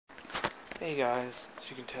Hey guys, as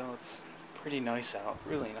you can tell it's pretty nice out,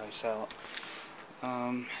 really nice out.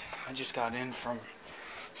 I just got in from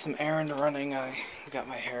some errand running. I got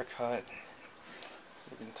my hair cut. As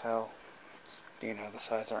you can tell, the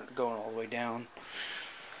sides aren't going all the way down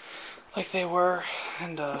like they were,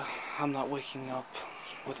 and I'm not waking up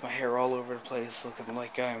with my hair all over the place looking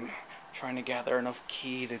like I'm trying to gather enough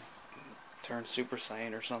ki to turn Super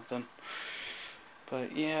Saiyan or something.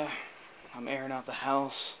 But yeah, I'm airing out the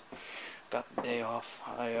house. Got the day off.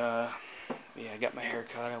 I got my hair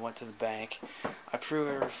cut. I went to the bank. I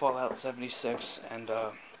pre-ordered Fallout 76 and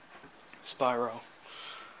Spyro.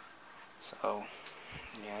 So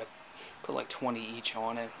yeah, I put like 20 each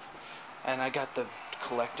on it, and I got the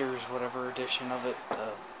collector's whatever edition of it.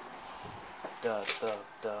 I got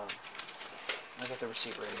the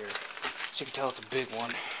receipt right here, so you can tell it's a big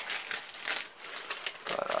one.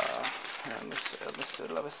 But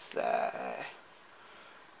let me see.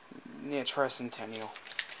 Yeah, tricentennial.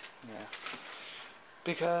 Yeah.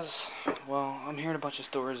 Because, well, I'm hearing a bunch of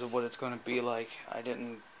stories of what it's going to be like. I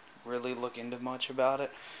didn't really look into much about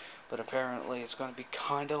it, but apparently it's going to be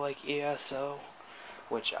kind of like ESO,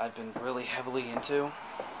 which I've been really heavily into.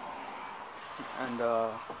 And,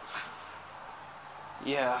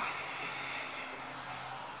 yeah.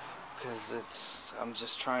 Because I'm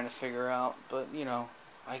just trying to figure out, but,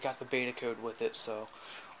 I got the beta code with it, so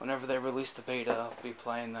whenever they release the beta, I'll be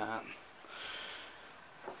playing that.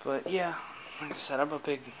 But yeah, like I said, I'm a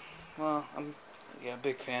big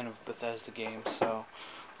fan of Bethesda games, so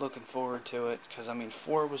looking forward to it, because,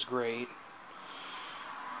 4 was great.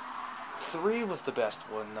 3 was the best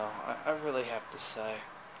one, though, I really have to say.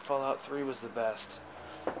 Fallout 3 was the best.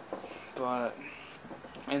 But,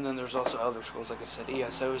 and then there's also other schools, like I said,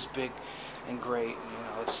 ESO is big and great,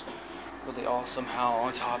 it's really awesome how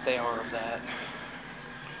on top they are of that.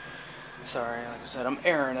 Sorry, like I said, I'm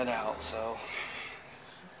airing it out, so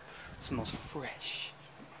it smells fresh.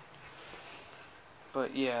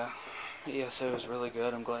 But yeah, ESO is really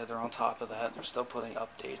good. I'm glad they're on top of that. They're still putting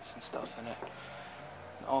updates and stuff in it.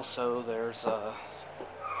 And also, there's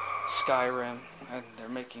Skyrim, and they're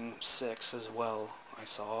making 6 as well, I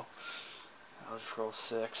saw. Elder Scrolls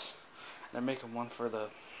 6. And they're making one for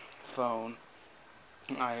the phone.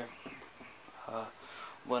 I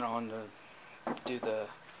went on to do the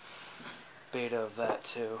beta of that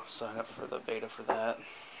too. Sign up for the beta for that.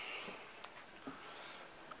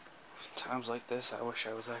 Times like this, I wish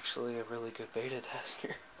I was actually a really good beta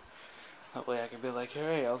tester. That way I could be like,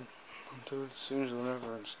 hey, I'll do it as soon as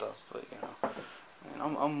whenever and stuff. But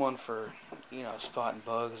I'm one for spotting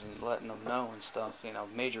bugs and letting them know and stuff.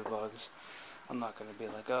 Major bugs. I'm not gonna be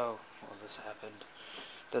like, oh, well, this happened.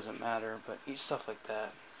 Doesn't matter. But stuff like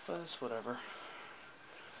that. But it's whatever.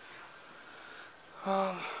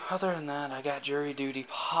 Other than that, I got jury duty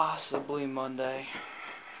possibly Monday,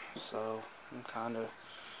 so I'm trying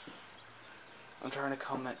to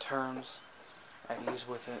come at terms, at ease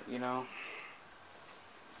with it,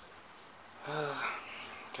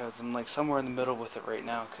 because I'm like somewhere in the middle with it right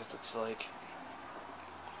now, because it's like,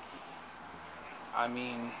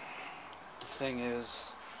 the thing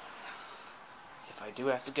is, if I do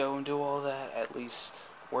have to go and do all that, at least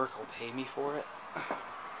work will pay me for it.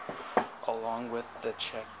 Along with the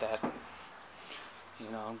check that,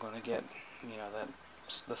 I'm going to get,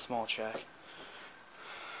 the small check.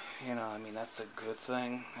 That's the good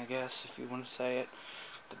thing, I guess, if you want to say it.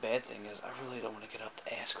 The bad thing is, I really don't want to get up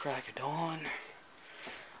to ass crack of dawn.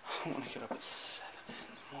 I want to get up at 7 in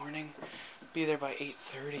the morning, be there by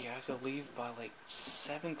 8:30. I have to leave by like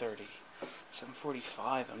 7:30,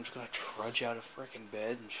 7:45. I'm just going to trudge out of frickin'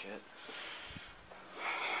 bed and shit.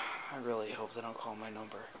 I really hope they don't call my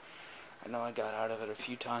number. I know I got out of it a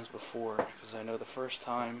few times before, because I know the first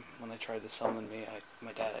time when they tried to summon me,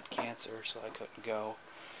 my dad had cancer, so I couldn't go.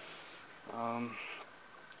 I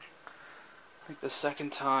think the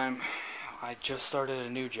second time, I just started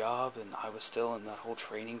a new job, and I was still in that whole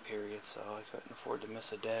training period, so I couldn't afford to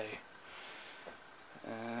miss a day.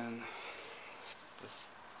 And the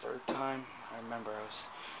third time, I remember I was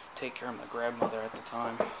taking care of my grandmother at the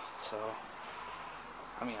time, so,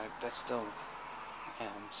 I still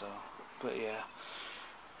am, so. But yeah,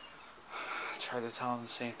 I tried to tell him the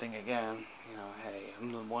same thing again. Hey,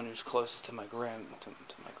 I'm the one who's closest to my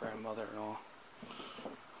grandmother and all.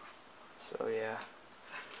 So yeah,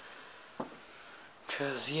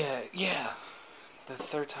 cause yeah, the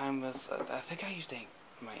third time was I think I used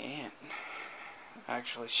my aunt.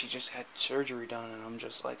 Actually, she just had surgery done, and I'm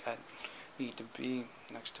just like, I need to be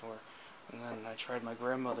next to her. And then I tried my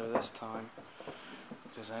grandmother this time,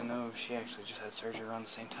 because I know she actually just had surgery around the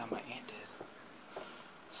same time my aunt did.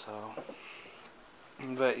 So,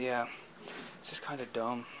 but yeah, it's just kind of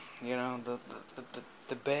dumb. You know,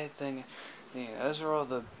 the bad thing, you know, those are all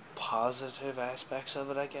the positive aspects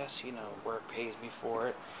of it, I guess. You know, work pays me for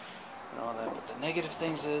it and all that. But the negative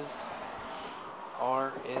things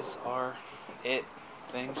are it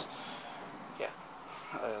things. Yeah.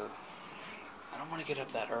 I don't want to get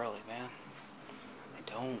up that early, man. I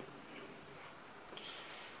don't.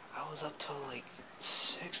 I was up till like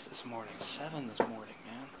 6 this morning, 7 this morning,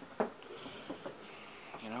 man.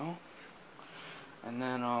 You know? And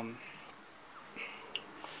then,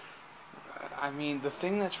 I mean, the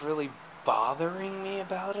thing that's really bothering me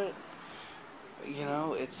about it, you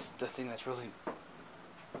know, it's the thing that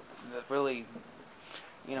really,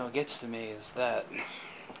 you know, gets to me is that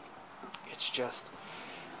it's just,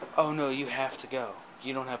 oh no, you have to go.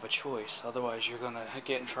 You don't have a choice. Otherwise, you're gonna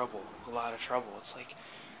get in trouble. A lot of trouble. It's like,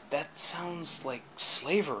 that sounds like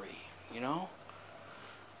slavery, you know?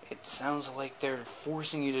 It sounds like they're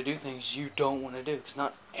forcing you to do things you don't want to do, because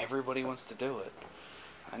not everybody wants to do it.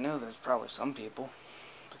 I know there's probably some people,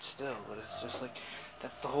 but still, but it's just like,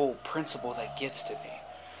 that's the whole principle that gets to me,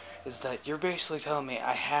 is that you're basically telling me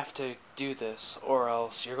I have to do this, or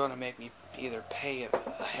else you're going to make me either pay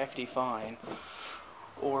a hefty fine,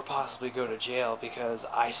 or possibly go to jail because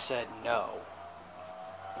I said no.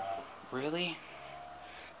 Really?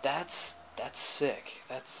 That's sick.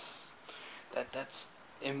 That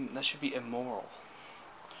should be immoral.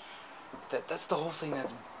 That's the whole thing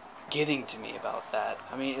that's getting to me about that.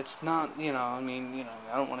 I mean, it's not, you know, I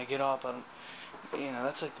don't want to get up.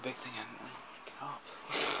 That's like the big thing. I don't want to get up.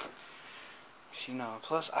 You know,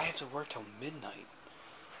 plus I have to work till midnight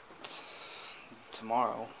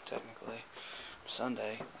tomorrow, technically,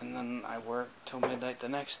 Sunday, and then I work till midnight the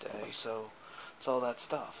next day, so it's all that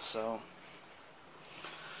stuff, so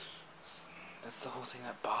that's the whole thing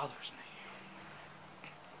that bothers me.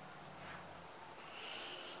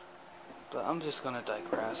 But I'm just gonna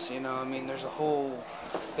digress, you know, I mean, there's a whole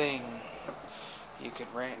thing, you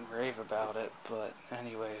could rant and rave about it, but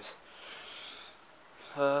anyways,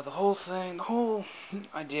 the whole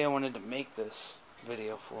idea I wanted to make this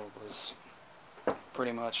video for was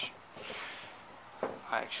pretty much,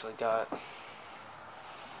 I actually got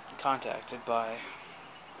contacted by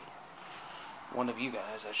one of you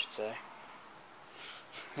guys, I should say,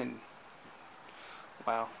 and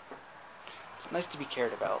wow, it's nice to be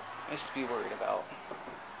cared about, nice to be worried about,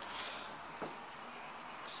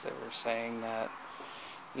 because they were saying that,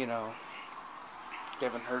 you know, they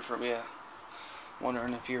haven't heard from you,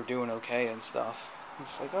 wondering if you're doing okay and stuff.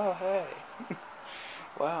 It's like, oh hey,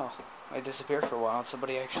 wow, I disappeared for a while and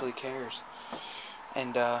somebody actually cares,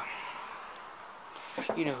 and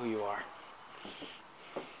you know who you are.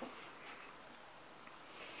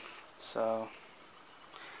 So,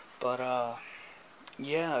 but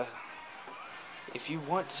yeah, if you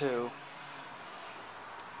want to,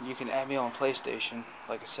 you can add me on PlayStation.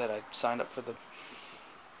 Like I said, I signed up for the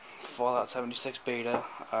Fallout 76 beta.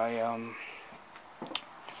 I've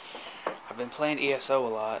been playing ESO a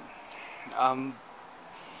lot.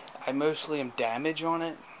 I mostly am damage on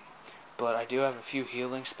it, but I do have a few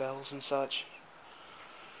healing spells and such.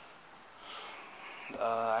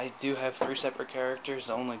 I do have 3 separate characters.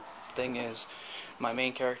 The only thing is, my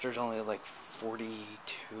main character is only like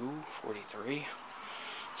 42, 43,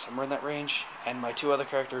 somewhere in that range, and my 2 other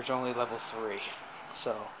characters are only level 3.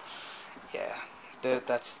 So, yeah,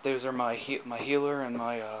 those are my healer and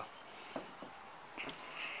my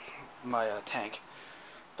tank,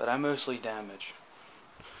 but I mostly damage.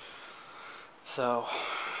 So,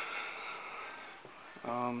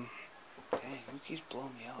 dang, who keeps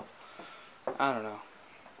blowing me up? I don't know.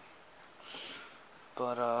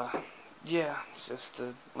 But, yeah, it's just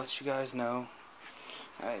to let you guys know.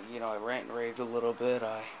 I rant and raved a little bit.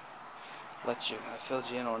 I filled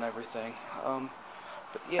you in on everything.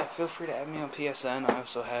 But yeah, feel free to add me on PSN. I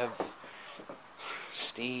also have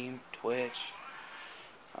Steam, Twitch,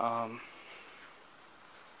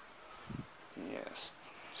 yes,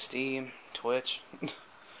 Steam, Twitch,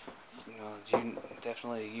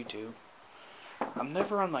 definitely YouTube. I'm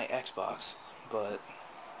never on my Xbox, but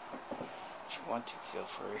if you want to, feel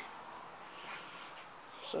free.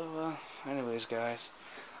 So, anyways, guys,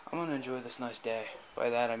 I'm gonna enjoy this nice day. By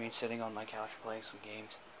that, I mean sitting on my couch playing some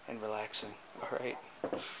games and relaxing. Alright?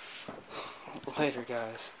 Later,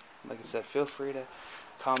 guys. Like I said, feel free to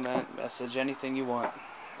comment, message, anything you want.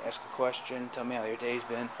 Ask a question, tell me how your day's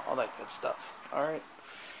been, all that good stuff. Alright?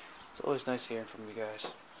 It's always nice hearing from you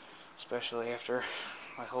guys. Especially after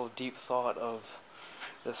my whole deep thought of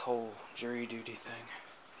this whole jury duty thing.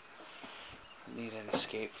 I need an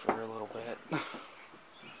escape for a little bit.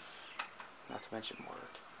 Not to mention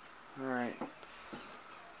work. Alright.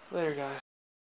 Later, guys.